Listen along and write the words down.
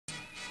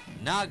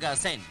Naga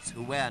saints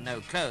who wear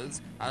no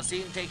clothes are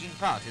seen taking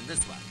part in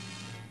this one.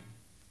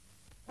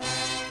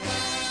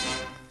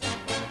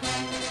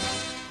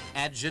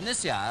 At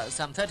Genissiat,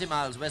 some 30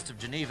 miles west of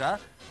Geneva,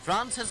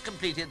 France has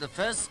completed the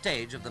first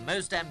stage of the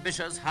most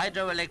ambitious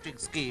hydroelectric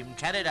scheme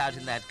carried out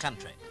in that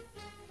country.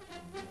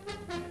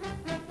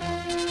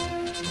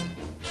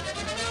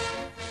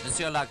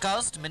 Monsieur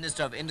Lacoste,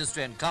 Minister of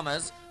Industry and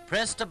Commerce,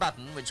 pressed a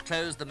button which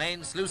closed the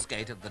main sluice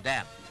gate of the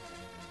dam.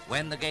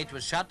 When the gate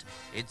was shut,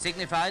 it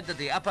signified that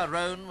the upper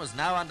Rhone was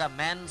now under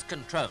man's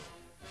control.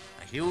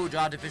 A huge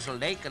artificial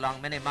lake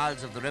along many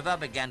miles of the river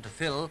began to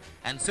fill,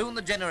 and soon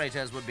the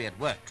generators would be at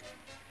work.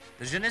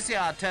 The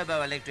Genissiat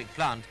turbo-electric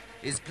plant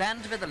is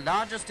planned to be the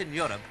largest in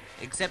Europe,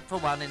 except for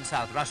one in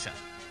South Russia,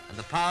 and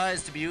the power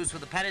is to be used for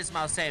the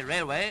Paris-Marseille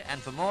railway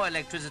and for more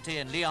electricity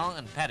in Lyon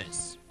and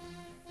Paris.